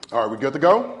All right, we good to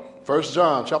go? 1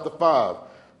 John chapter 5,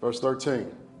 verse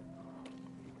 13.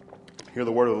 Hear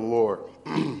the word of the Lord.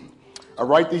 I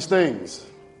write these things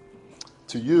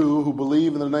to you who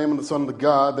believe in the name of the Son of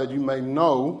God, that you may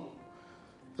know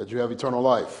that you have eternal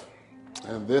life.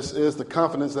 And this is the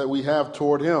confidence that we have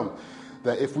toward him,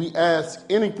 that if we ask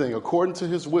anything according to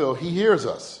his will, he hears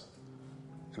us.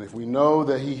 And if we know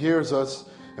that he hears us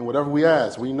in whatever we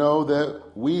ask, we know that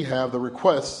we have the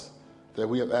requests that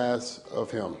we have asked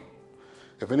of him.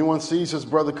 If anyone sees his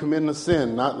brother committing a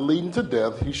sin not leading to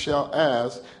death, he shall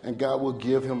ask, and God will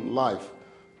give him life.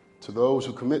 To those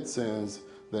who commit sins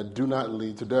that do not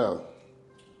lead to death,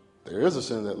 there is a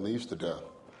sin that leads to death.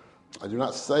 I do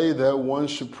not say that one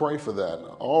should pray for that.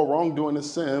 All wrongdoing is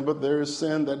sin, but there is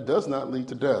sin that does not lead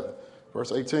to death.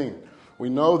 Verse 18, we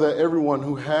know that everyone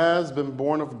who has been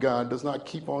born of God does not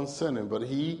keep on sinning, but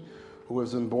he who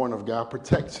has been born of God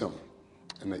protects him,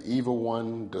 and the evil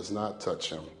one does not touch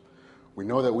him. We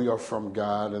know that we are from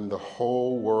God, and the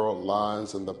whole world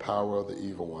lies in the power of the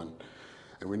evil one.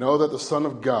 And we know that the Son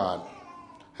of God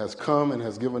has come and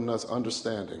has given us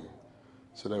understanding,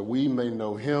 so that we may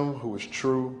know him who is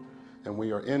true, and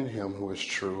we are in him who is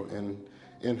true, and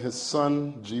in his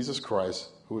Son, Jesus Christ,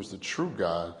 who is the true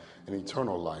God and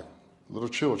eternal life. Little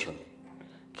children,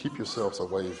 keep yourselves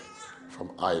away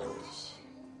from idols.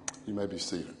 You may be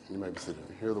seated. You may be seated.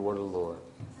 Hear the word of the Lord.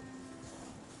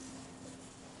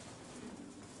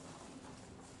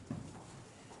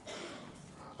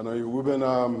 I know we've been,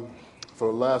 for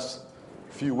the last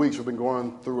few weeks, we've been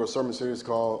going through a sermon series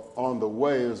called On the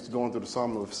Way. It's going through the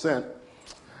Psalm of Ascent.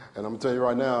 And I'm going to tell you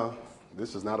right now,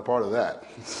 this is not a part of that.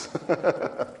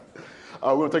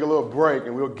 We're going to take a little break,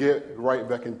 and we'll get right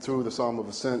back into the Psalm of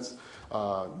Ascent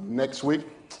next week.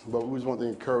 But we just want to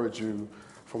encourage you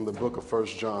from the book of 1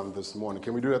 John this morning.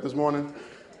 Can we do that this morning?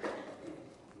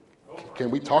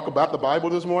 Can we talk about the Bible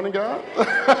this morning, God?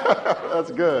 That's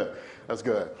good. That's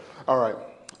good. All right.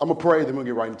 I'm going to pray, then we'll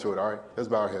get right into it, all right? Let's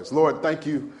bow our heads. Lord, thank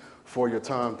you for your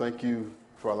time. Thank you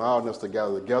for allowing us to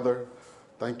gather together.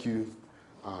 Thank you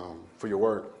for your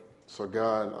word. So,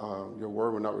 God, your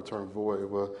word will not return void. It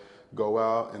will go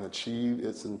out and achieve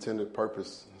its intended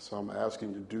purpose. So I'm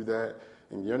asking you to do that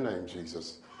in your name,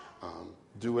 Jesus.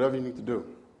 Do whatever you need to do.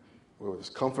 Whether it's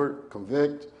comfort,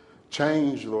 convict,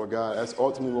 change, Lord God. That's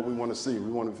ultimately what we want to see.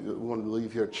 We want to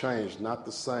leave here changed, not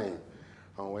the same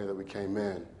way that we came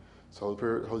in. So,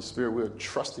 Holy Spirit, we're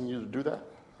trusting you to do that.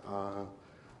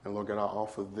 And, Lord God, I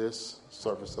offer this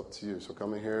service up to you. So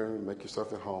come in here and make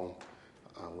yourself at home.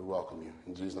 We welcome you.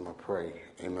 In Jesus' name I pray.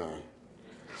 Amen.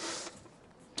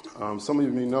 Some of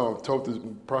you may know,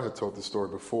 probably told this story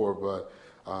before, but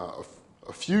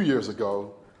a few years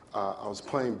ago, I was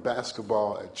playing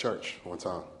basketball at church one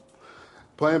time.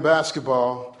 Playing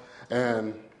basketball,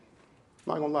 and I'm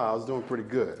not going to lie, I was doing pretty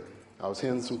good. I was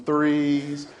hitting some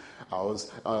threes. I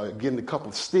was getting a couple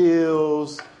of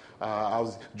steals. I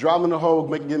was driving the hole,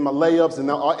 getting my layups, and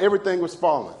now everything was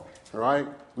falling, all right?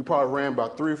 We probably ran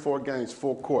about 3 or 4 games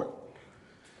full court.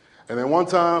 And then one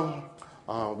time,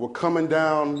 we're coming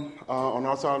down on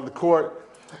our side of the court,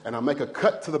 and I make a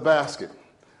cut to the basket.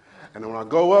 And then when I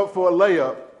go up for a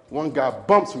layup, one guy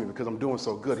bumps me because I'm doing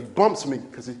so good. He bumps me,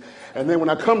 and then when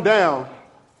I come down,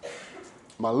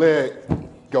 my leg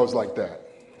goes like that.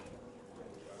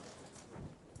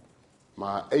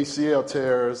 My ACL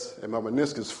tears and my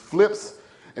meniscus flips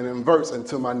and inverts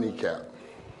into my kneecap.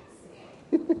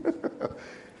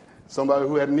 Somebody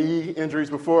who had knee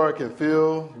injuries before can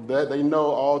feel that. They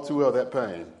know all too well that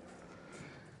pain.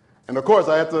 And of course,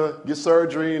 I had to get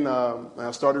surgery, and I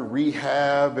started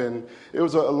rehab, and it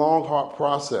was a long, hard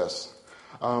process.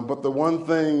 But the one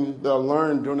thing that I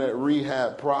learned during that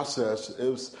rehab process,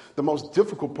 the most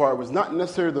difficult part was not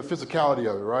necessarily the physicality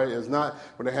of it, right? It's not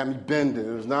when they had me bending.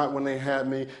 It was not when they had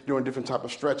me doing different type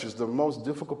of stretches. The most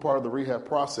difficult part of the rehab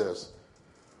process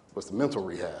was the mental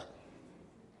rehab.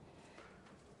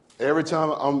 Every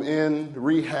time I'm in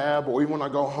rehab, or even when I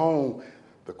go home,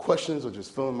 the questions are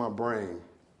just filling my brain.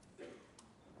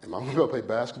 Am I going to go play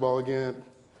basketball again?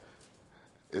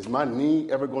 Is my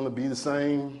knee ever going to be the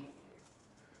same?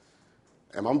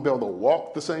 Am I going to be able to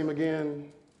walk the same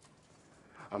again?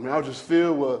 I mean, I was just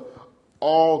filled with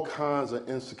all kinds of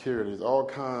insecurities, all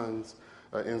kinds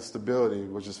of instability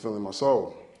was just filling my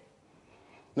soul.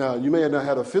 Now, you may have not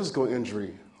had a physical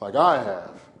injury like I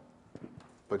have,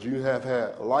 but you have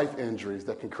had life injuries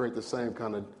that can create the same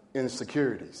kind of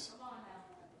insecurities,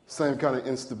 same kind of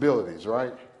instabilities,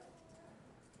 right?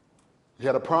 You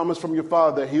had a promise from your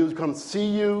father that he would come see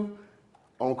you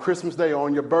on Christmas Day or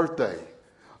on your birthday,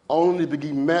 only to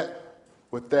be met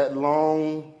with that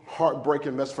long,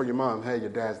 heartbreaking message for your mom. Hey, your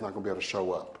dad's not going to be able to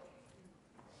show up.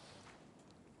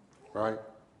 right?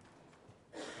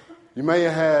 You may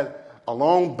have had a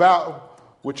long bout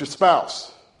with your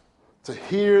spouse to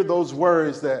hear those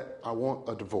words that I want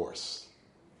a divorce.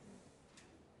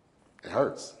 It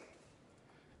hurts.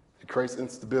 It creates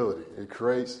instability. It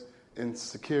creates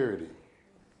insecurity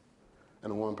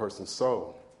in one person's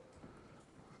soul.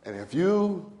 And if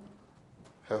you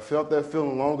have felt that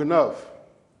feeling long enough,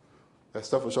 that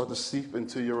stuff will start to seep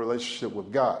into your relationship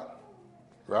with God,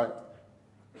 right?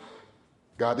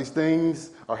 God, these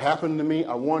things are happening to me.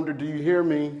 I wonder, do you hear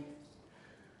me?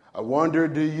 I wonder,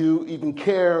 do you even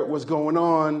care what's going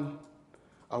on?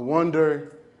 I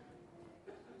wonder,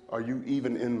 are you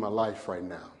even in my life right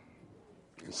now?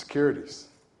 Insecurities,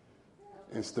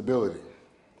 instability.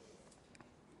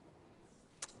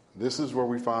 This is where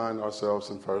we find ourselves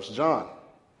in 1 John.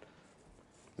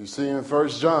 You see in 1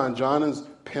 John, John is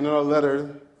penning a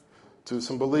letter to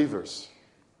some believers.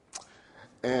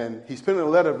 And he's penning a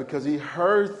letter because he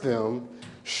heard them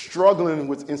struggling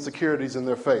with insecurities in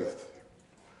their faith.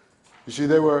 You see,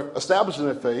 they were established in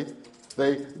their faith.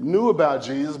 They knew about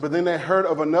Jesus, but then they heard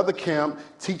of another camp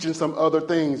teaching some other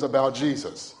things about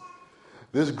Jesus.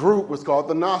 This group was called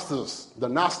the Gnostics.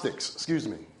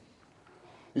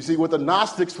 You see, what the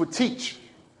Gnostics would teach,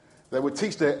 they would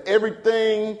teach that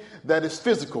everything that is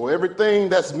physical, everything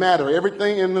that's matter,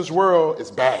 everything in this world is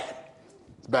bad.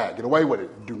 It's bad. Get away with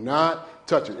it. Do not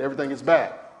touch it. Everything is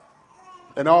bad.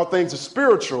 And all things are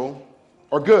spiritual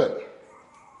are good.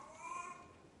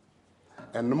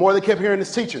 And the more they kept hearing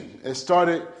this teaching, it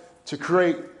started to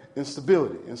create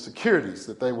instability, insecurities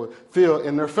that they would feel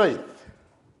in their faith.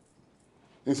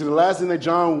 And see, the last thing that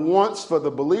John wants for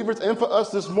the believers and for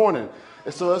us this morning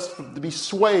is for us to be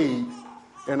swayed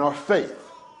in our faith,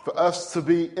 for us to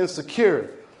be insecure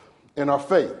in our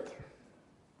faith.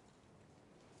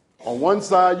 On one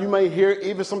side, you may hear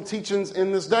even some teachings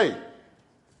in this day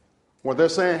where they're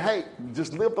saying, hey,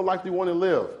 just live the life you want to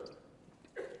live.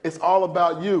 It's all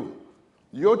about you.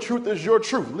 Your truth is your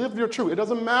truth. Live your truth. It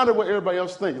doesn't matter what everybody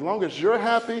else thinks. As long as you're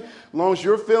happy, as long as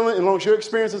you're feeling, as long as your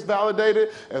experience is validated,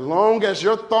 as long as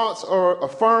your thoughts are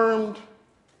affirmed,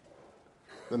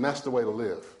 then that's the way to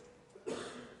live.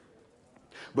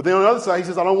 But then on the other side, he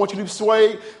says, I don't want you to be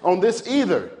swayed on this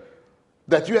either.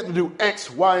 That you have to do X,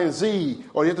 Y, and Z,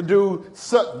 or you have to do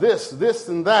this,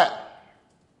 and that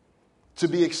to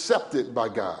be accepted by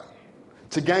God,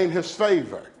 to gain his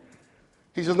favor.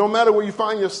 He says, no matter where you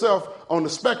find yourself on the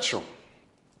spectrum,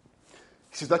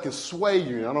 he says, that can sway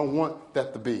you, and I don't want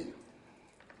that to be.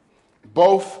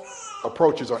 Both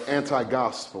approaches are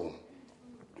anti-gospel.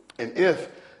 And if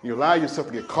you allow yourself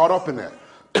to get caught up in that,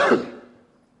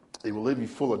 it will leave you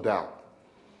full of doubt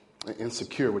and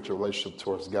insecure with your relationship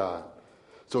towards God.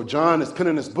 So John is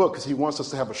penning this book because he wants us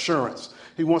to have assurance.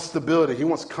 He wants stability. He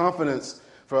wants confidence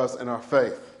for us in our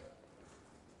faith.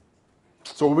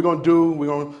 So what we're going to do, we're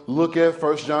going to look at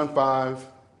 1 John 5,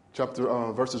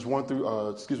 verses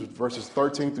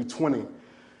 13 through 20. And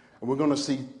we're going to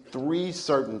see three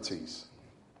certainties.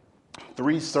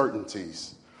 Three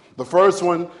certainties. The first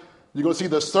one, you're going to see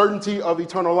the certainty of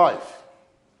eternal life.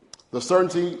 The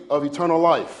certainty of eternal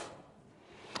life.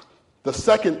 The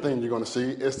second thing you're going to see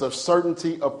is the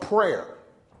certainty of prayer.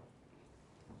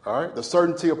 All right? The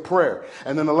certainty of prayer.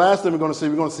 And then the last thing we're going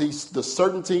to see the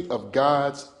certainty of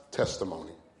God's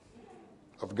testimony.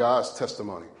 Of God's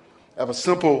testimony. I have a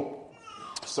simple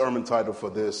sermon title for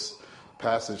this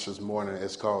passage this morning.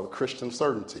 It's called Christian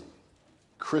Certainty.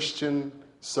 Christian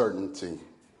Certainty.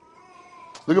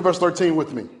 Look at verse 13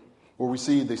 with me, where we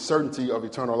see the certainty of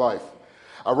eternal life.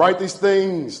 I write these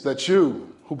things that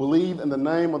you who believe in the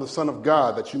name of the Son of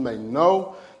God, that you may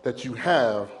know that you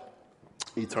have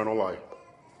eternal life.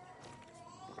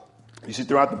 You see,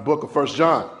 throughout the book of 1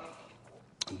 John,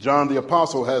 John the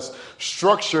Apostle has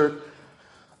structured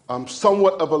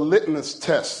somewhat of a litmus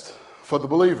test for the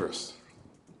believers.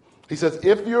 He says,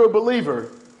 if you're a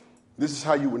believer, this is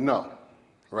how you would know,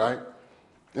 right?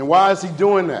 And why is he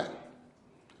doing that?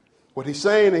 What he's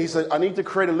saying, he said, I need to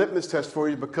create a litmus test for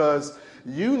you because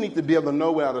you need to be able to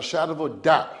know without a shadow of a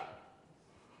doubt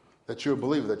that you're a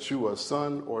believer, that you are a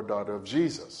son or a daughter of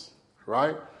Jesus,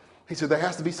 right? He said there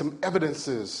has to be some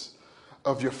evidences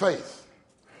of your faith,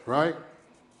 right?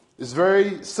 It's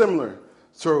very similar.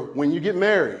 So when you get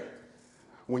married,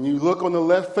 when you look on the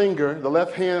left finger, the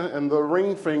left hand and the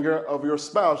ring finger of your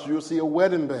spouse, you'll see a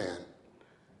wedding band,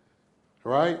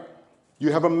 right?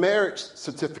 You have a marriage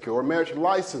certificate or a marriage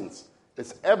license.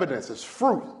 It's evidence, it's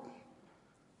fruit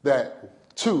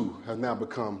that two have now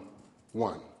become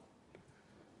one.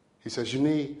 He says you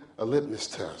need a litmus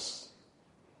test.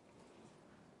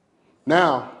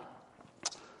 Now,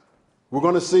 we're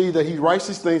going to see that he writes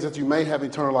these things that you may have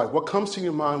eternal life. What comes to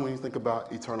your mind when you think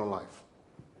about eternal life?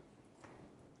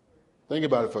 Think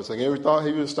about it for a second. Have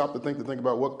you ever stopped to think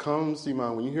about what comes to your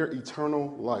mind when you hear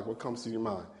eternal life? What comes to your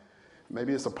mind?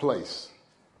 Maybe it's a place,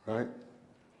 right?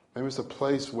 Maybe it's a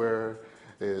place where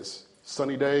it's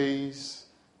sunny days.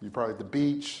 You're probably at the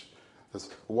beach. There's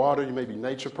water. You may be a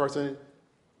nature person.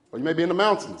 Or you may be in the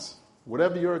mountains.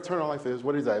 Whatever your eternal life is,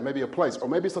 what is that? It may be a place. Or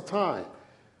maybe it's a time.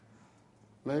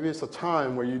 Maybe it's a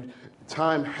time where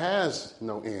time has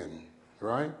no end,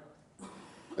 right?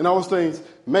 And all those things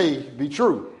may be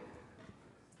true.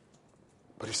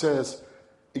 But he says,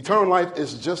 eternal life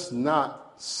is just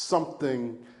not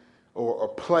something or a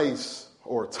place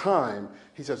or a time.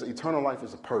 He says eternal life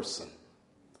is a person.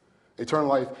 Eternal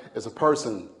life is a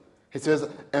person. He says,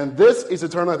 and this is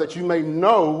eternal life, that you may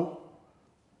know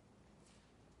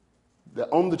that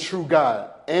I'm the true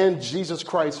God and Jesus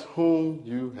Christ whom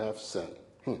you have sent.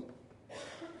 You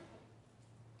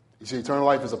see, eternal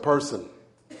life is a person.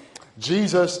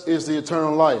 Jesus is the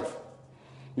eternal life.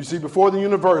 You see, before the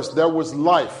universe, there was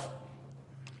life.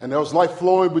 And there was life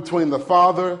flowing between the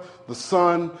Father, the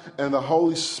Son, and the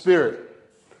Holy Spirit.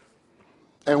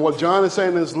 And what John is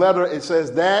saying in his letter, it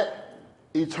says that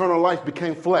eternal life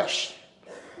became flesh.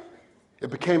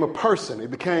 It became a person. It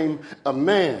became a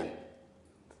man.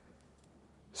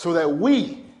 So that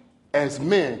we, as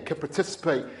men, can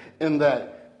participate in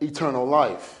that eternal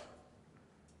life.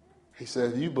 He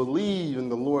said, you believe in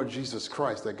the Lord Jesus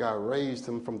Christ, that God raised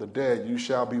him from the dead, you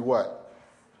shall be what?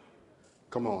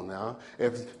 Come on now.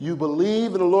 If you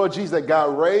believe in the Lord Jesus, that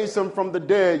God raised him from the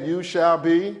dead, you shall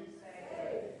be saved.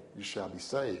 You shall be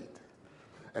saved.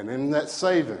 And in that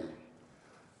saving,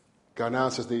 God now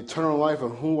says, the eternal life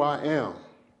of who I am,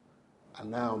 I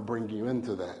now bring you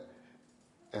into that.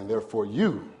 And therefore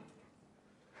you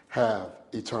have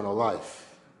eternal life.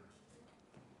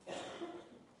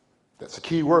 That's a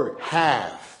key word,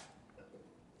 have.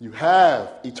 You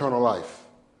have eternal life.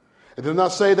 It does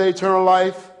not say that eternal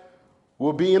life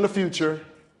will be in the future,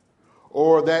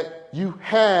 or that you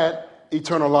had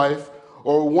eternal life,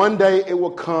 or one day it will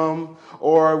come,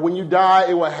 or when you die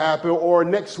it will happen, or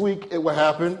next week it will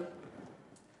happen.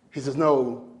 He says,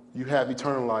 no, you have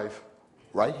eternal life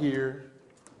right here,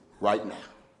 right now.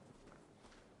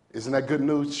 Isn't that good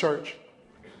news, church?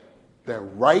 That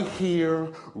right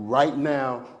here, right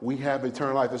now, we have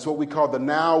eternal life. It's what we call the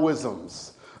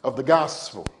nowisms of the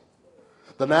gospel.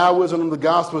 The nowism of the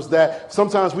gospel is that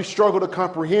sometimes we struggle to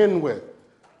comprehend with.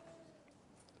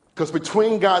 Because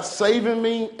between God saving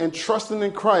me and trusting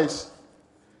in Christ,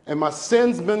 and my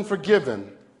sins been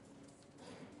forgiven,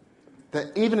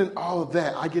 that even in all of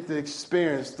that, I get to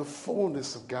experience the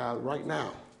fullness of God right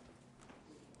now.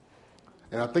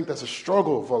 And I think that's a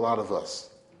struggle for a lot of us.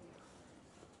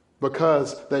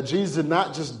 Because that Jesus did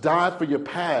not just die for your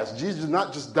past. Jesus did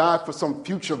not just die for some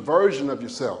future version of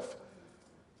yourself.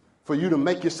 For you to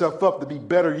make yourself up to be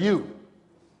better you.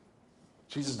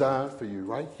 Jesus died for you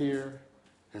right here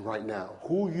and right now.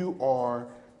 Who you are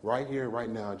right here, right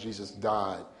now, Jesus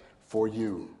died for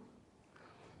you.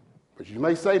 But you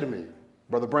may say to me,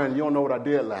 Brother Brandon, you don't know what I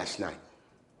did last night.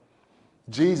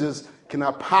 Jesus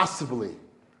cannot possibly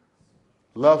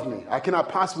love me. I cannot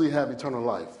possibly have eternal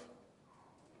life.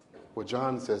 Well,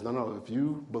 John says, no, if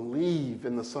you believe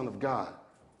in the Son of God,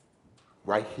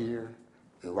 right here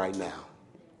and right now.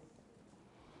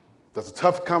 That's a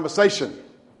tough conversation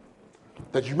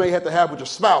that you may have to have with your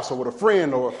spouse or with a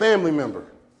friend or a family member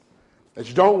that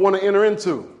you don't want to enter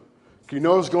into. You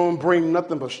know it's going to bring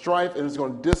nothing but strife and it's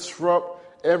going to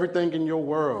disrupt everything in your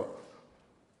world.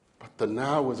 But the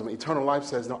nowism, eternal life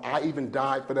says, no, I even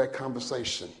died for that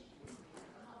conversation.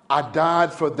 I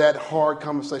died for that hard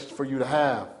conversation for you to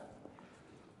have.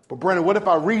 But Brandon, what if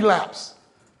I relapse?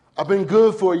 I've been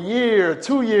good for a year,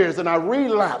 2 years, and I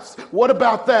relapse. What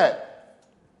about that?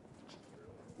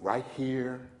 Right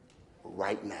here,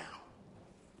 right now.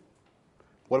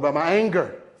 What about my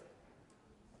anger?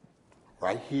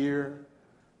 Right here,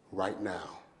 right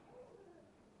now.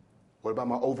 What about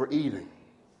my overeating?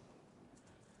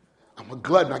 I'm a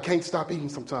glutton. I can't stop eating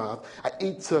sometimes. I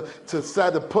eat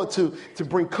to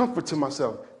bring comfort to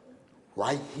myself.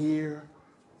 Right here,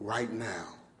 right now.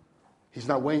 He's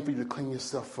not waiting for you to clean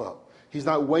yourself up. He's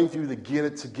not waiting for you to get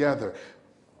it together.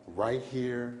 Right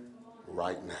here,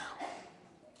 right now.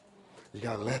 You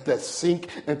got to let that sink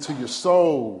into your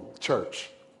soul, church.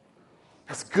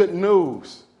 That's good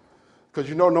news. Because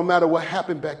you know, no matter what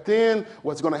happened back then,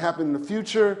 what's going to happen in the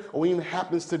future, or even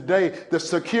happens today, the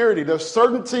security, the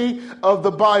certainty of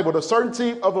the Bible, the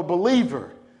certainty of a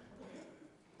believer,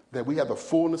 that we have the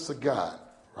fullness of God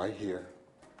right here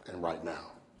and right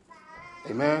now.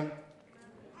 Amen?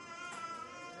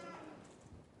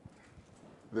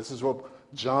 This is what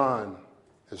John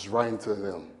is writing to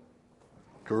them.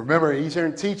 Because remember, he's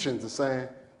hearing teachings and saying,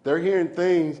 they're hearing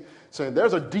things saying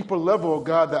there's a deeper level of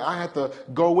God that I have to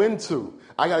go into.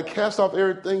 I got to cast off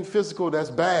everything physical that's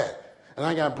bad. And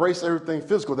I got to embrace everything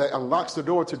physical that unlocks the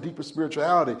door to deeper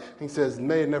spirituality. He says,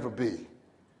 may it never be.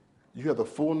 You have the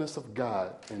fullness of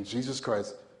God in Jesus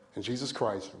Christ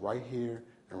right here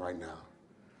and right now.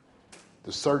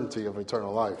 The certainty of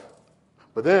eternal life.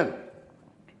 But then,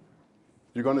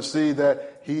 you're going to see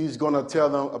that he's going to tell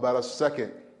them about a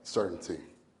second certainty.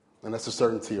 And that's the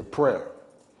certainty of prayer.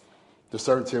 The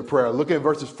certainty of prayer. Look at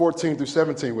verses 14 through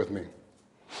 17 with me.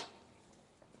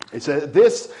 It says,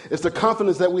 this is the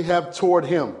confidence that we have toward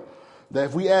him, that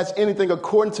if we ask anything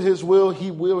according to his will,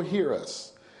 he will hear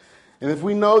us. And if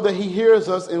we know that he hears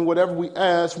us in whatever we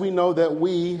ask, we know that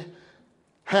we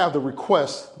have the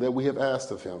request that we have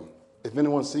asked of him. If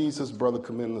anyone sees his brother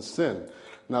committing a sin,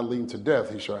 not leading to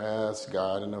death, he shall ask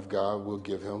God, and if God will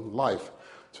give him life.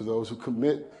 To those who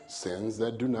commit sins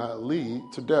that do not lead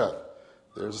to death.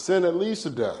 There's a sin that leads to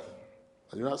death.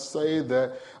 I do not say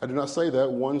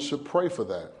that one should pray for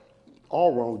that.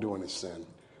 All wrongdoing is sin.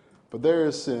 But there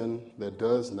is sin that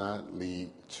does not lead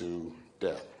to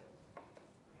death.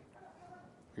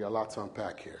 We got a lot to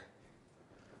unpack here.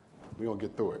 We're going to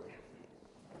get through it.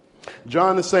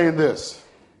 John is saying this,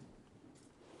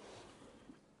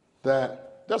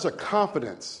 that there's a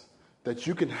confidence that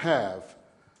you can have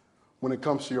when it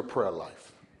comes to your prayer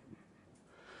life.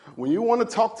 When you want to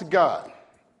talk to God,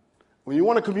 when you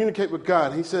want to communicate with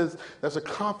God, he says there's a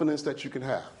confidence that you can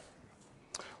have.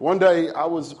 One day I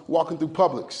was walking through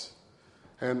Publix,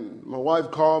 and my wife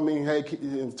called me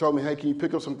and told me, hey, can you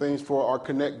pick up some things for our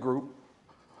Connect group?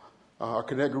 Our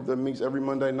Connect group that meets every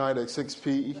Monday night at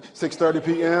 6:30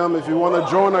 p.m. If you want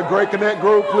to join a great Connect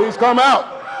group, please come out.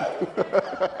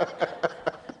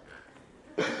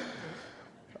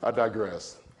 I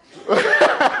digress.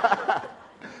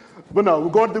 But no, we're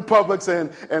going through Publix,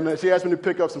 and she asked me to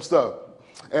pick up some stuff.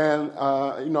 And,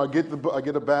 I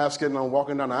get a basket, and I'm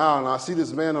walking down the aisle, and I see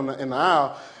this man in the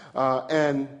aisle,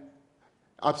 and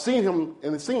I've seen him,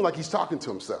 and it seemed like he's talking to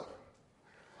himself.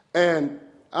 And,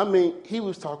 he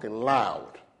was talking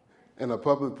loud in a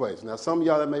public place. Now, some of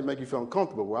y'all, that may make you feel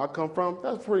uncomfortable. Where I come from,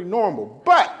 that's pretty normal.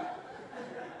 But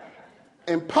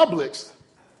in Publix,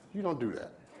 you don't do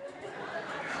that.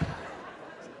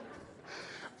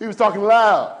 He was talking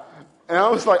loud. And I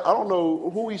was like, I don't know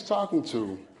who he's talking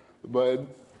to, but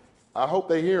I hope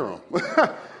they hear him.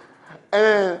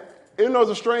 And it was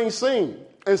a strange scene.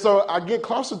 And so I get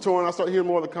closer to him, and I start hearing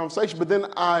more of the conversation. But then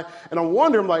I'm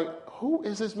wondering, like, who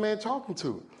is this man talking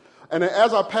to? And then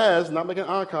as I pass, not making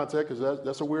eye contact, because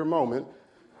that's a weird moment.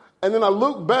 And then I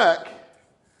look back,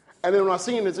 and then when I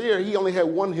see in his ear, he only had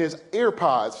one of his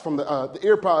earpods from the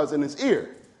earpods in his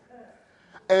ear.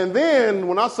 And then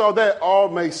when I saw that, all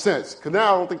made sense. Because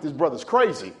now I don't think this brother's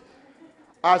crazy.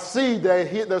 I see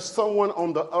that there's someone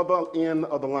on the other end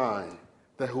of the line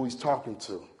who he's talking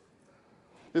to.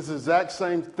 It's the exact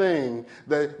same thing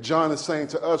that John is saying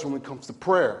to us when it comes to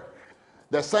prayer.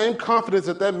 That same confidence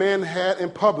that man had in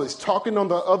Publix, talking on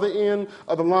the other end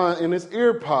of the line in his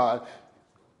earpod,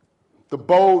 the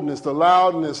boldness, the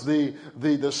loudness,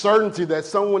 the certainty that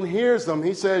someone hears them,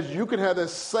 he says you can have that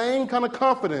same kind of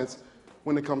confidence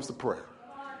when it comes to prayer.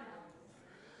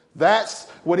 That's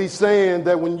what he's saying,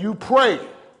 that when you pray,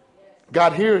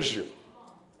 God hears you.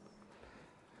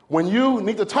 When you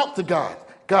need to talk to God,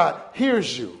 God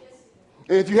hears you.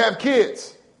 And if you have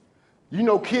kids, you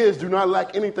know kids do not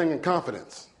lack anything in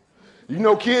confidence. You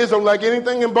know kids don't lack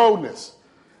anything in boldness.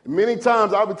 Many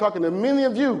times I'll be talking to many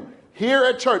of you here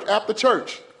at church, after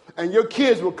church, and your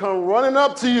kids will come running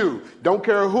up to you. Don't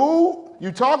care who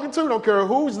you talking to, don't care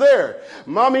who's there.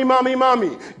 Mommy, mommy,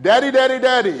 mommy. Daddy, daddy,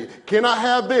 daddy. Can I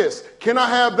have this? Can I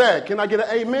have that? Can I get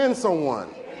an amen,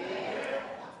 someone?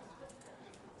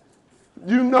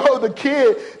 You know the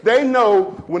kid, they know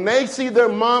when they see their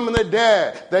mom and their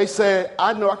dad, they say,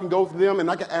 I know I can go to them and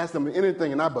I can ask them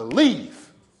anything, and I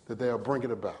believe that they'll bring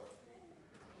it about.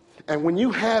 And when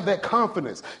you have that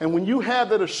confidence and when you have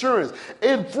that assurance,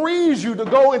 it frees you to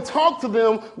go and talk to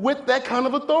them with that kind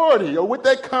of authority or with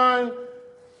that kind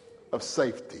of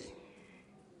safety.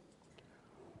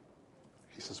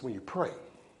 He says, when you pray,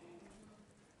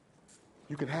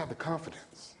 you can have the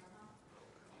confidence.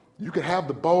 You can have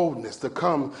the boldness to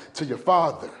come to your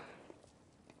Father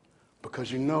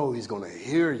because you know he's going to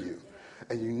hear you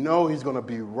and you know he's going to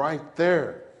be right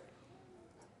there.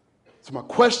 So my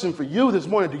question for you this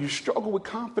morning, do you struggle with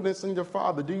confidence in your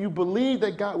Father? Do you believe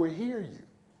that God will hear you?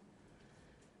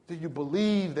 Do you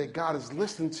believe that God is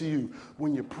listening to you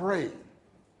when you pray?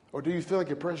 Or do you feel like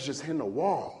your prayers is just hitting a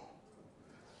wall?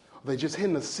 Are they just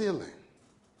hitting the ceiling?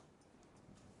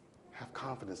 Have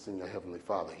confidence in your Heavenly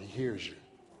Father. He hears you.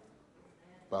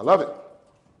 But I love it.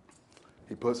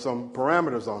 He puts some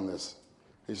parameters on this.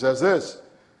 He says this.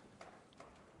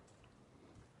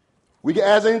 We can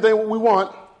ask anything we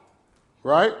want,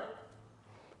 right?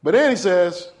 But then he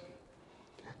says,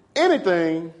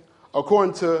 anything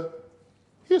according to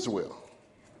his will.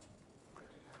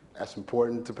 That's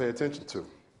important to pay attention to.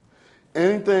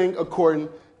 Anything according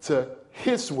to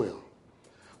his will.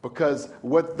 Because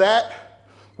what that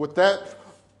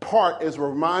part is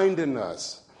reminding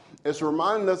us, it's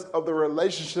reminding us of the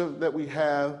relationship that we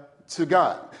have to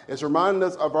God. It's reminding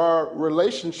us of our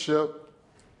relationship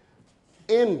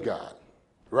in God,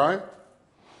 right?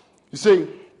 You see,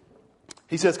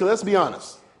 he says, because let's be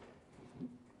honest,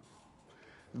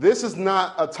 this is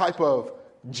not a type of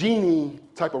genie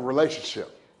type of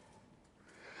relationship.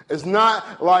 It's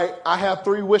not like I have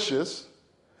 3 wishes,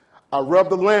 I rub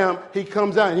the lamp, he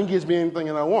comes out and he gives me anything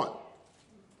that I want.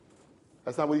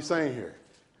 That's not what he's saying here.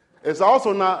 It's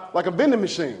also not like a vending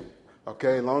machine.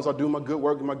 Okay, as long as I do my good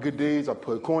work and my good deeds, I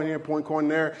put a coin here, point coin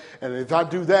there, and if I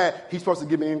do that, he's supposed to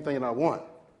give me anything that I want.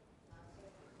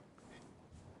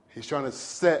 He's trying to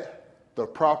set the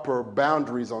proper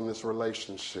boundaries on this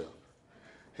relationship.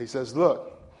 He says,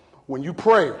 look, when you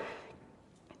pray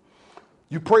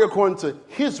according to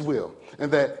his will,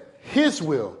 and that his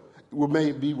will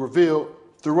may be revealed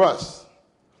through us.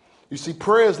 You see,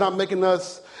 prayer is not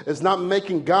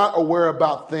making God aware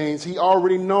about things he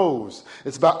already knows.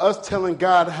 It's about us telling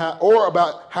God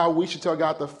about how we should tell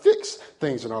God to fix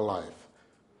things in our life.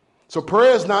 So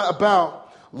prayer is not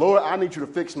about, Lord, I need you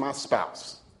to fix my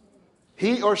spouse.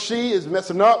 He or she is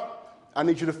messing up. I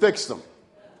need you to fix them.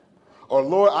 Or,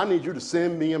 Lord, I need you to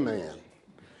send me a man.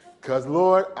 Because,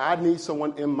 Lord, I need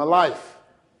someone in my life.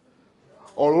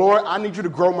 Or, Lord, I need you to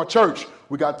grow my church.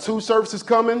 We got 2 services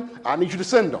coming. I need you to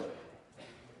send them.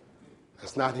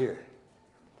 That's not here.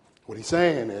 What he's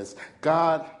saying is,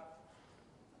 God,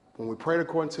 when we prayed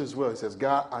according to his will, he says,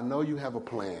 God, I know you have a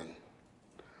plan.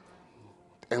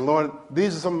 And Lord,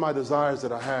 these are some of my desires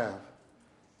that I have.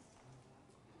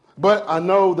 But I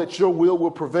know that your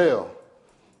will prevail.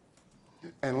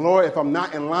 And Lord, if I'm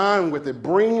not in line with it,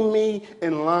 bring me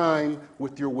in line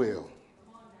with your will.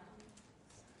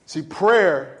 See,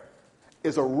 prayer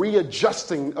is a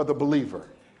readjusting of the believer.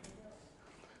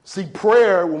 See,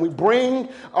 prayer, when we bring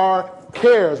our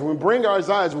cares, when we bring our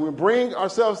desires, when we bring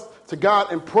ourselves to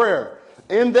God in prayer,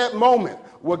 in that moment,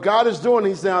 what God is doing,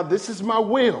 he's now, this is my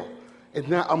will. And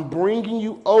now I'm bringing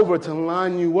you over to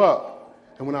line you up.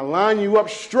 And when I line you up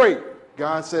straight,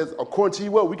 God says, according to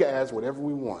your will, we can ask whatever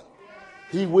we want.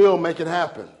 He will make it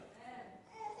happen.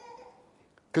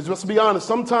 Because let's be honest,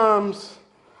 sometimes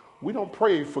we don't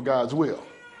pray for God's will.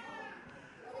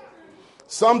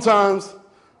 Sometimes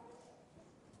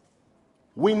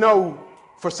we know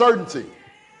for certainty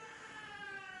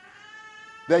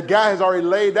that God has already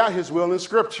laid out his will in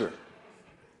Scripture.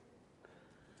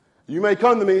 You may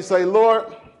come to me and say, Lord,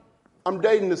 I'm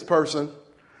dating this person,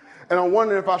 and I'm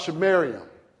wondering if I should marry him.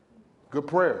 Good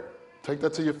prayer. Take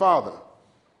that to your father.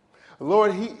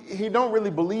 Lord, he don't really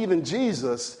believe in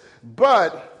Jesus,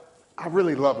 but I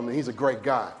really love him, and he's a great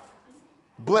guy.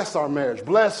 Bless our marriage.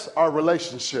 Bless our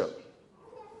relationship.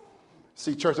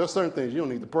 See, church, there's certain things you don't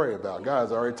need to pray about.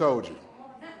 God's already told you.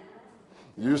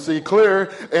 You see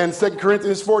clear, and 2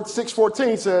 Corinthians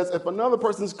 6:14 says, if another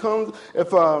person comes,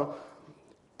 if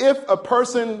a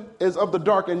person is of the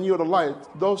dark and you are the light,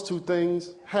 those 2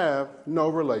 things have no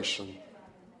relation.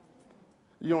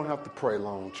 You don't have to pray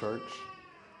long, church.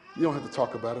 You don't have to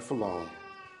talk about it for long.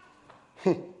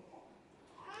 But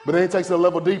then he takes it a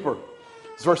level deeper.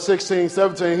 It's verse 16,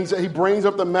 17. He brings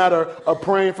up the matter of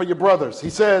praying for your brothers. He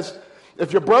says,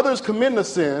 if your brother is committing a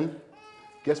sin,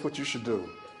 guess what you should do?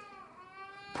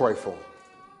 Pray for them.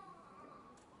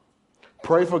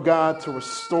 Pray for God to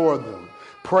restore them.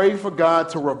 Pray for God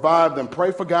to revive them.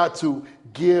 Pray for God to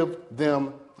give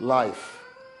them life.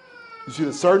 You see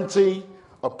the certainty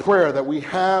of prayer that we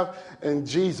have in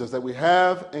Jesus, that we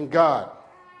have in God,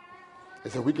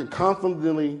 is that we can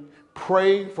confidently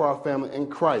pray for our family in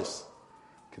Christ.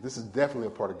 Because this is definitely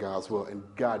a part of God's will, and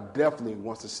God definitely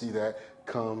wants to see that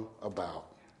come about.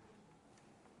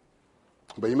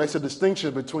 But he makes a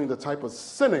distinction between the type of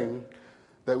sinning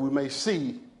that we may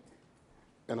see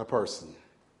in a person.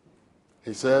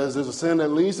 He says there's a sin that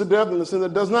leads to death and a sin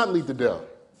that does not lead to death.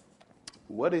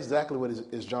 What exactly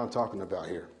is John talking about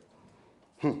here?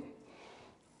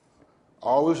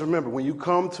 Always remember, when you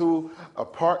come to a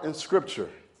part in Scripture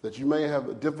that you may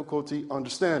have difficulty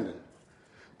understanding,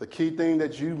 the key thing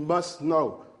that you must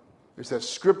know is that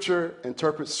Scripture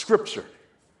interprets Scripture.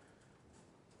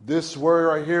 This word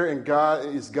right here in God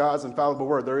is God's infallible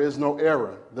word. There is no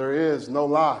error. There is no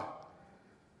lie.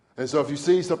 And so if you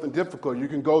see something difficult, you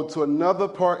can go to another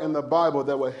part in the Bible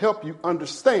that will help you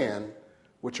understand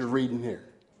what you're reading here.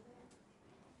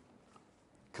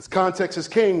 Because context is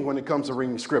king when it comes to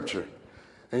reading Scripture.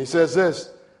 And he says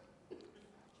this,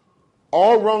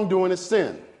 all wrongdoing is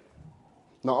sin.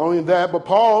 Not only that, but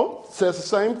Paul says the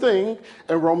same thing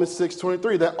in Romans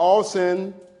 6:23, that all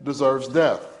sin deserves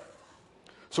death.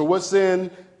 So what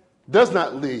sin does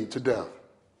not lead to death?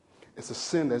 It's a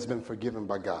sin that's been forgiven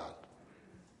by God.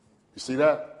 You see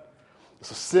that?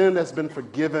 It's a sin that's been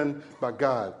forgiven by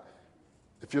God.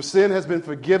 If your sin has been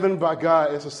forgiven by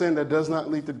God, it's a sin that does not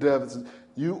lead to death.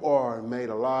 You are made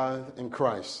alive in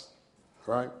Christ,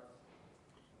 right?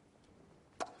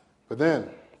 But then,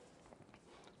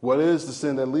 what is the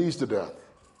sin that leads to death?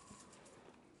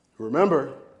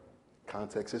 Remember,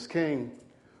 context is king.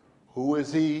 Who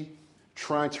is he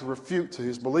trying to refute to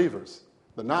his believers?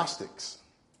 The Gnostics,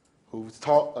 who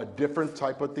taught a different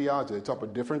type of theology. They taught a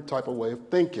different type of way of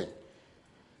thinking.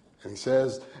 And he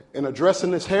says, in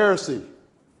addressing this heresy,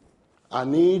 I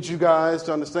need you guys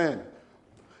to understand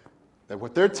that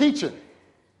what they're teaching,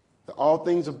 that all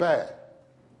things are bad,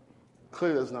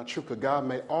 clearly that's not true, because God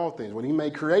made all things. When he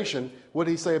made creation, what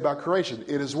did he say about creation?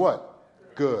 It is what?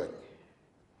 Good.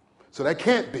 So that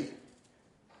can't be.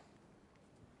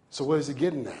 So what is he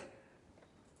getting at?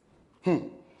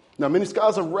 Now, many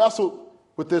scholars have wrestled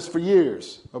with this for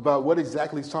years about what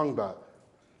exactly he's talking about.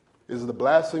 Is it the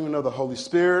blaspheming of the Holy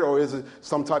Spirit, or is it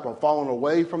some type of falling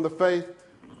away from the faith?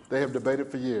 They have debated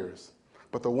for years.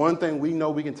 But the one thing we know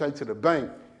we can take to the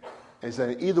bank is that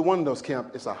in either one of those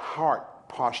camps, it's a heart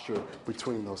posture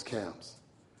between those camps.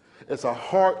 It's a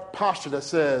heart posture that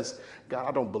says, God,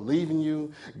 I don't believe in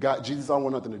you. God, Jesus, I don't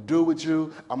want nothing to do with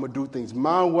you. I'm going to do things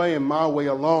my way and my way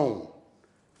alone.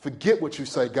 Forget what you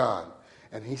say, God.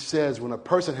 And he says when a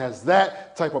person has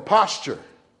that type of posture,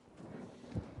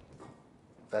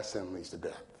 that sin leads to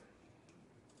death.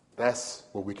 That's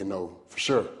what we can know for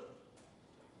sure.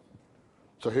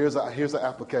 So here's the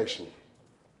application.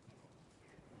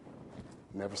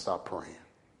 Never stop praying.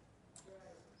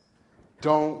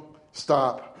 Don't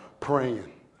stop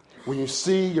praying. When you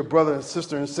see your brother and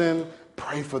sister in sin,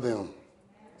 pray for them.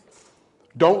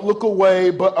 Don't look away,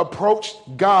 but approach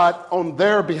God on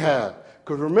their behalf.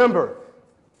 Because remember,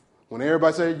 when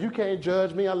everybody says, you can't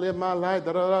judge me, I live my life,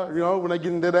 when they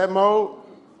get into that mode,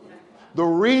 the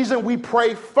reason we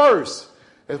pray first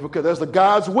is because that's the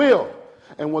God's will.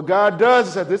 And what God does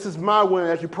is that this is my will.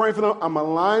 As you pray for them, I'm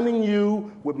aligning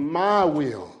you with my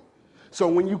will. So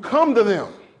when you come to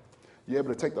them, you're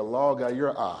able to take the log out of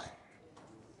your eye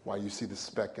while you see the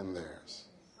speck in theirs.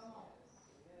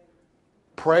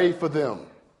 Pray for them.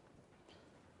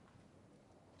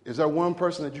 Is there one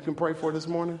person that you can pray for this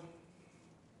morning?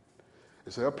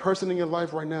 Is there a person in your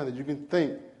life right now that you can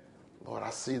think, Lord,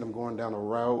 I see them going down a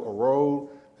road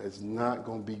that's not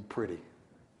going to be pretty.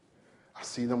 I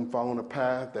see them following a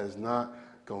path that is not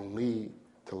going to lead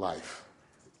to life.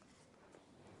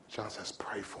 John says,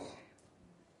 pray for them.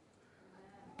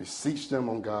 Beseech them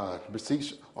on God.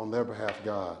 Beseech on their behalf,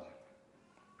 God.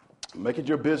 Make it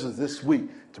your business this week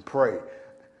to pray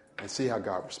and see how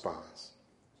God responds.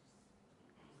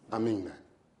 I mean that.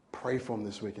 Pray for them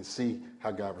this week and see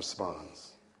how God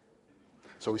responds.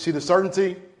 So we see the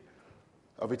certainty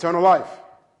of eternal life.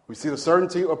 We see the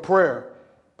certainty of prayer.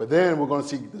 But then we're going to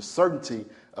see the certainty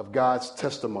of God's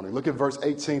testimony. Look at verse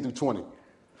 18 through 20.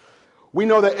 We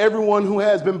know that everyone who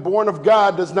has been born of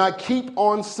God does not keep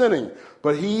on sinning,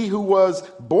 but he who was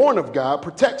born of God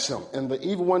protects him, and the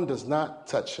evil one does not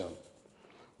touch him.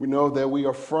 We know that we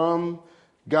are from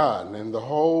God, and the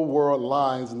whole world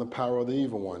lies in the power of the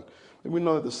evil one. And we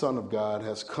know that the Son of God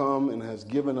has come and has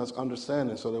given us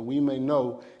understanding so that we may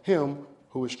know him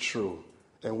who is true.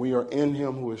 And we are in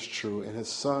him who is true, and his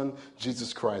Son,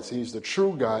 Jesus Christ. He's the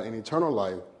true God in eternal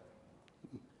life.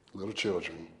 Little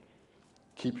children,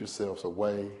 keep yourselves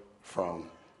away from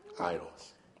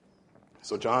idols.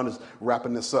 So John is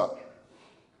wrapping this up.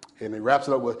 And he wraps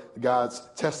it up with God's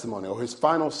testimony, or his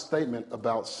final statement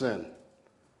about sin,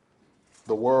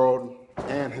 the world,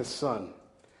 and his Son.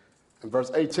 In verse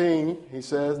 18, he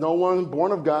says, no one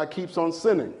born of God keeps on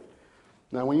sinning.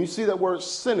 Now, when you see that word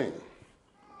sinning,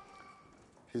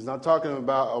 he's not talking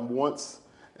about a once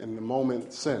in the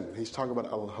moment sin. He's talking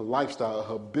about a lifestyle, a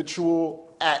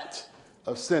habitual act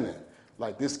of sinning.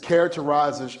 Like this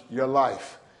characterizes your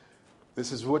life.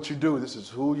 This is what you do. This is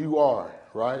who you are,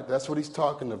 right? That's what he's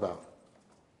talking about.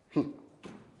 He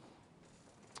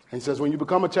says, when you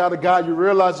become a child of God, you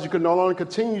realize that you can no longer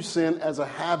continue sin as a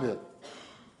habit,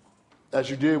 as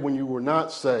you did when you were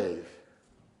not saved.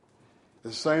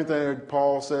 The same thing that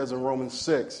Paul says in Romans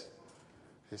 6.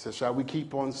 He says, shall we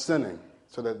keep on sinning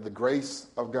so that the grace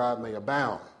of God may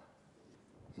abound?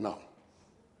 No.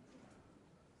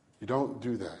 You don't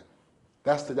do that.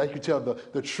 That you tell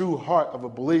the true heart of a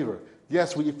believer.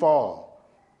 Yes, we fall.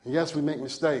 Yes, we make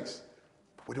mistakes.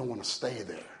 But we don't want to stay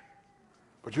there.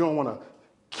 But you don't want to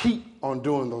keep on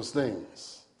doing those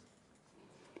things.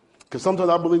 Because sometimes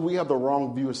I believe we have the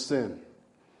wrong view of sin.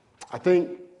 I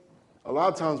think a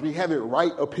lot of times we have it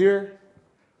right up here.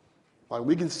 Like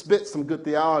we can spit some good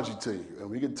theology to you and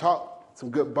we can talk some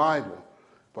good Bible.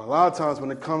 But a lot of times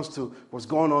when it comes to what's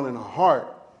going on in our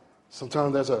heart,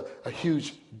 sometimes there's a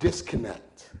huge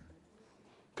disconnect.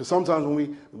 Because sometimes when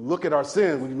we look at our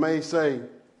sin, we may say,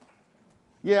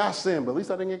 yeah, I sinned, but at least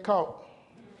I didn't get caught.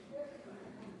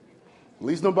 At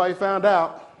least nobody found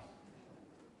out.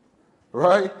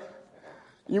 Right?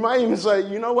 You might even say,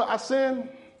 you know what, I sinned.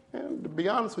 And to be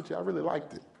honest with you, I really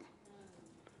liked it.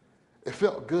 It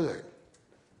felt good.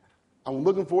 I'm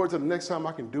looking forward to the next time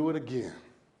I can do it again.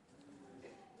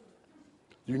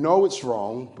 You know it's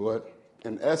wrong, but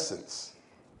in essence,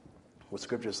 what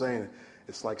Scripture is saying,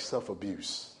 it's like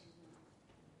self-abuse.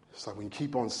 It's like when you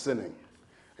keep on sinning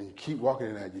and you keep walking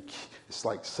in that, it's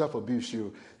like self-abuse.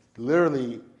 You're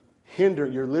literally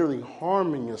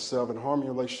harming yourself and harming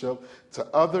your relationship to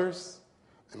others.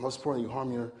 And most importantly, you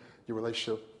harm your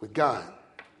relationship with God.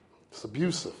 It's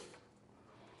abusive.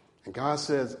 And God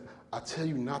says, I tell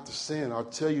you not to sin. I'll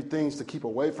tell you things to keep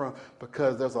away from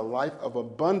because there's a life of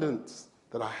abundance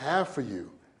that I have for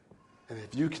you. And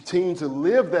if you continue to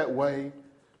live that way,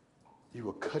 you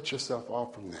will cut yourself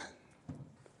off from that.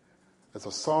 There's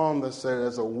a psalm that says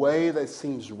there's a way that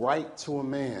seems right to a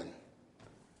man,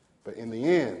 but in the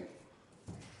end,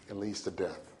 it leads to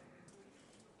death.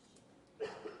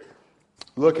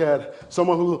 Look at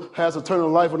someone who has eternal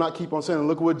life will not keep on sinning.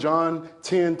 Look what John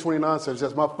 10:29 says. It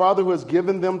says, my Father who has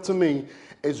given them to me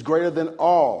is greater than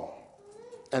all,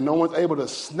 and no one's able to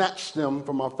snatch them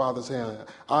from my Father's hand.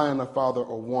 I and the Father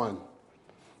are one.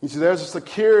 You see, there's a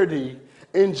security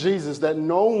in Jesus that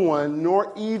no one,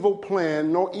 nor evil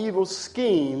plan, nor evil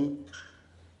scheme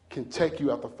can take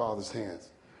you out the Father's hands.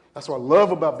 That's what I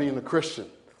love about being a Christian.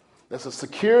 That's a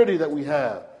security that we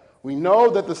have. We know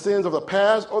that the sins of the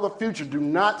past or the future do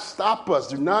not stop us,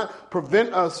 do not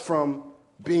prevent us from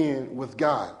being with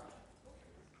God.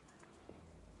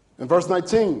 In verse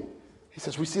 19, he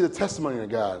says, we see the testimony of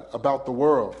God about the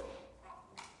world.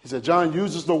 He said, John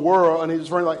uses the world, and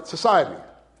he's referring like society.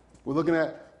 We're looking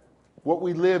at what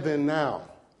we live in now.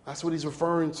 That's what he's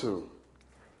referring to.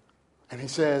 And he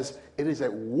says, it is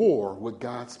at war with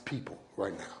God's people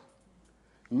right now.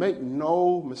 Make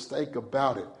no mistake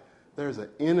about it. There's an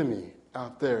enemy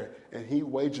out there, and he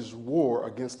wages war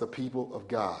against the people of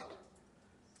God.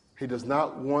 He does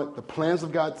not want the plans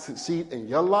of God to succeed in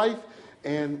your life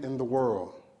and in the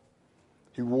world.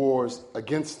 He wars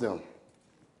against them.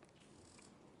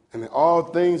 And all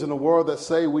things in the world that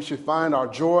say we should find our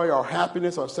joy, our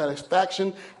happiness, our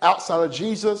satisfaction outside of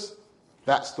Jesus,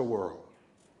 that's the world.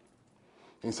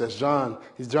 And he says, John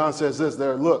says this,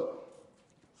 there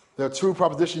are two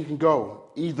propositions you can go.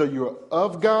 Either you're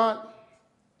of God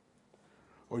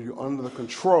or you're under the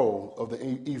control of the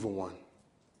evil one.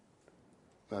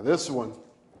 Now this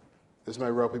may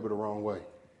rub people the wrong way.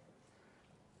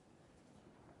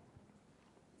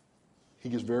 He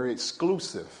gets very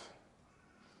exclusive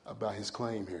about his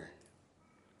claim here.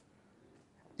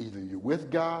 Either you're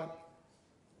with God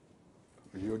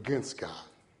or you're against God.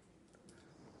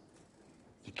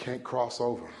 You can't cross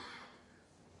over.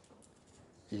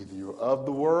 Either you're of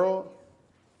the world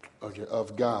or you're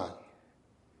of God.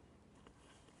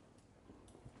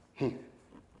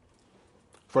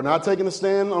 For not taking a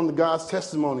stand on God's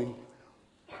testimony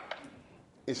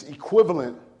is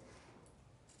equivalent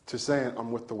to saying,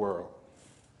 I'm with the world.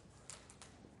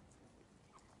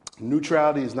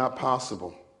 Neutrality is not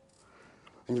possible.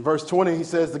 In verse 20, he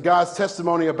says, the God's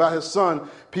testimony about his son,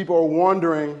 people are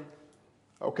wondering,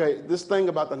 okay, this thing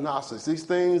about the Gnostics, these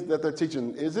things that they're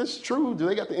teaching, is this true? Do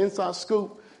they got the inside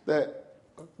scoop that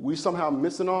we somehow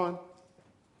missing on?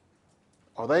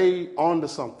 Are they on to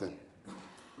something?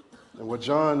 And what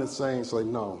John is saying is like,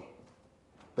 no,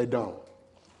 they don't.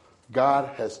 God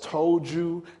has told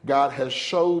you, God has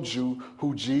showed you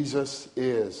who Jesus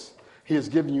is. He has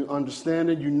given you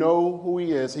understanding. You know who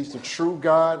he is. He's the true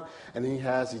God, and he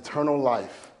has eternal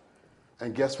life.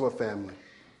 And guess what, family?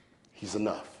 He's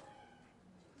enough.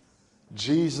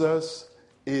 Jesus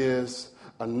is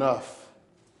enough.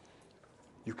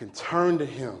 You can turn to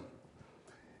him.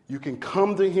 You can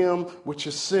come to him with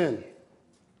your sin.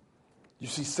 You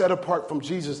see, set apart from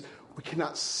Jesus, We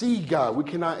cannot see God. We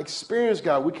cannot experience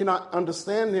God. We cannot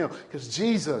understand him because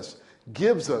Jesus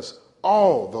gives us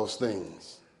all those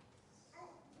things.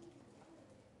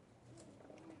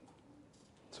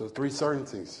 So 3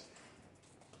 certainties.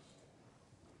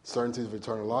 Certainties of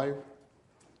eternal life,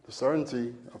 the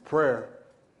certainty of prayer,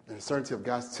 and the certainty of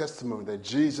God's testimony that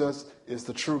Jesus is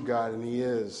the true God and he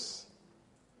is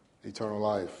eternal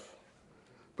life.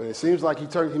 But it seems like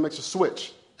he makes a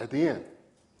switch at the end.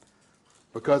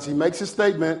 Because he makes his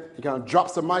statement, he kind of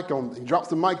drops the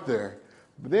mic there.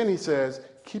 But then he says,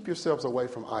 keep yourselves away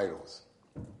from idols.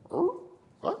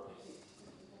 What?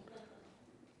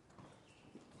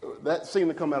 That seemed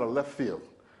to come out of left field.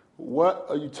 What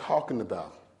are you talking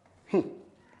about?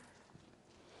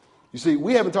 You see,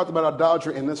 we haven't talked about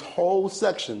idolatry in this whole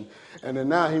section, and then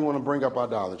now he want to bring up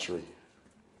idolatry.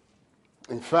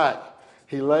 In fact,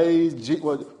 he lays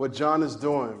what John is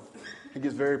doing. He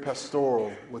gets very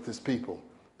pastoral with his people.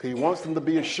 He wants them to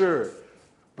be assured,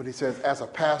 but he says, as a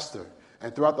pastor,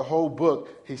 and throughout the whole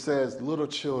book, he says, little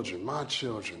children, my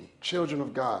children, children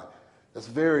of God. That's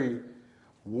very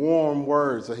warm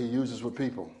words that he uses with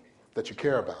people that you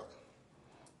care about.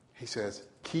 He says,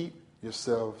 keep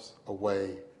yourselves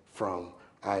away from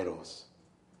idols.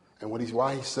 And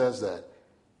why he says that?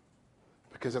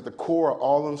 Because at the core of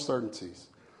all uncertainties,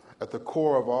 at the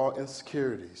core of all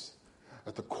insecurities,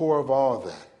 at the core of all of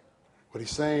that, what he's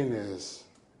saying is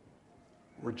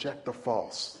reject the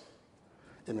false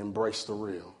and embrace the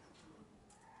real.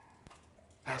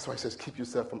 That's why he says keep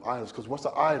yourself from idols. Because what's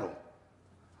an idol?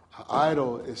 An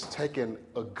idol is taking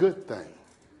a good thing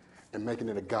and making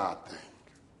it a God thing.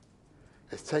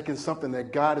 It's taking something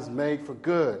that God has made for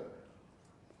good,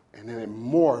 and then it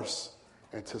morphs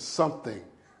into something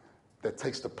that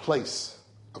takes the place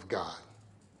of God.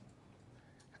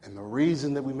 And the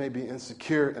reason that we may be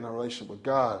insecure in our relationship with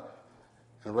God,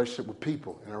 in a relationship with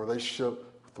people, in a relationship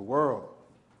with the world,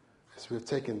 is we have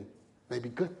taken maybe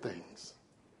good things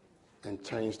and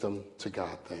changed them to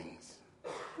God things.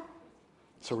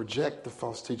 So reject the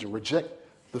false teaching, reject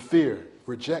the fear,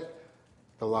 reject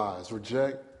the lies,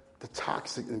 reject the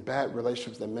toxic and bad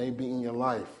relationships that may be in your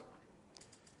life.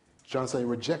 John saying,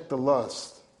 reject the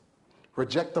lust,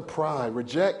 reject the pride,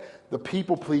 reject the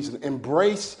people pleasing,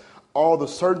 embrace all the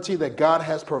certainty that God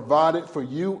has provided for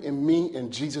you and me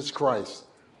in Jesus Christ.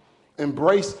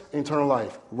 Embrace eternal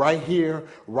life right here,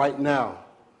 right now.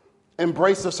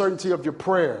 Embrace the certainty of your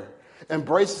prayer.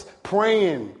 Embrace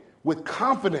praying with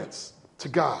confidence to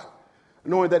God,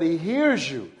 knowing that he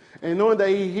hears you, and knowing that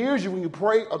he hears you when you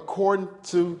pray according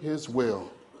to his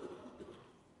will.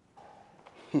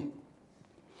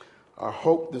 Our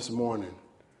hope this morning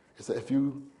is that if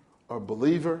you are a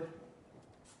believer,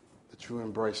 that you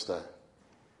embrace that.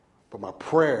 But my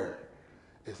prayer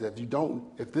is that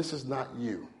if this is not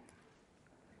you,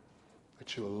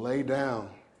 that you will lay down,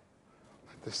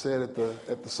 like they said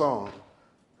at the song,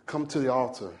 come to the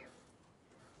altar.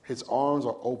 His arms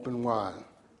are open wide.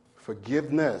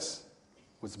 Forgiveness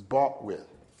was bought with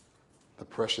the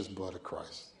precious blood of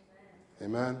Christ.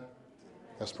 Amen?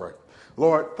 Let's pray.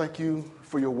 Lord, thank you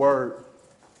for your word.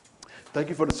 Thank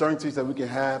you for the certainties that we can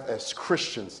have as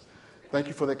Christians. Thank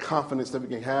you for the confidence that we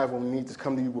can have when we need to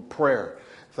come to you with prayer.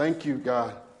 Thank you,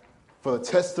 God, for the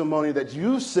testimony that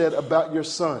you said about your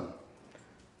son.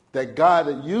 That God,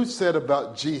 that you said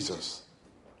about Jesus.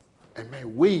 And may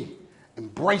we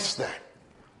embrace that.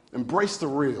 Embrace the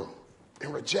real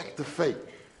and reject the fake.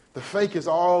 The fake is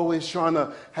always trying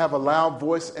to have a loud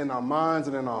voice in our minds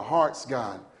and in our hearts,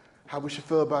 God. How we should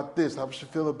feel about this, how we should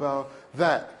feel about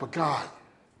that. But God,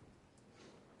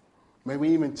 may we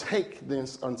even take the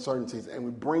uncertainties and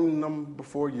we bring them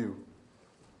before you,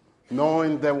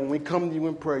 knowing that when we come to you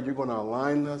in prayer, you're going to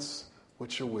align us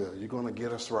with your will. You're going to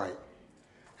get us right.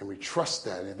 And we trust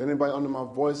that. And if anybody under my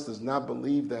voice does not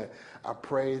believe that, I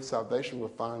pray salvation will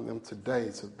find them today.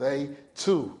 So they,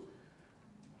 too,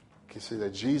 can see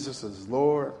that Jesus is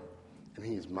Lord and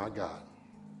he is my God.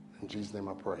 In Jesus' name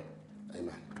I pray.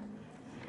 Amen.